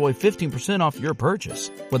long to enjoy 15% off your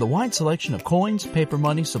purchase. With a wide selection of coins, paper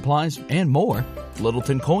money, supplies, and more,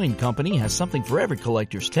 Littleton Coin Company has something for every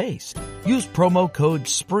collector's taste. Use promo code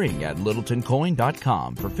SPRING at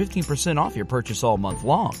littletoncoin.com for 15% off your purchase all month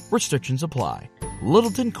long. Restrictions apply.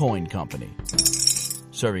 Littleton Coin Company.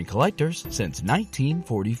 Serving collectors since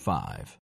 1945.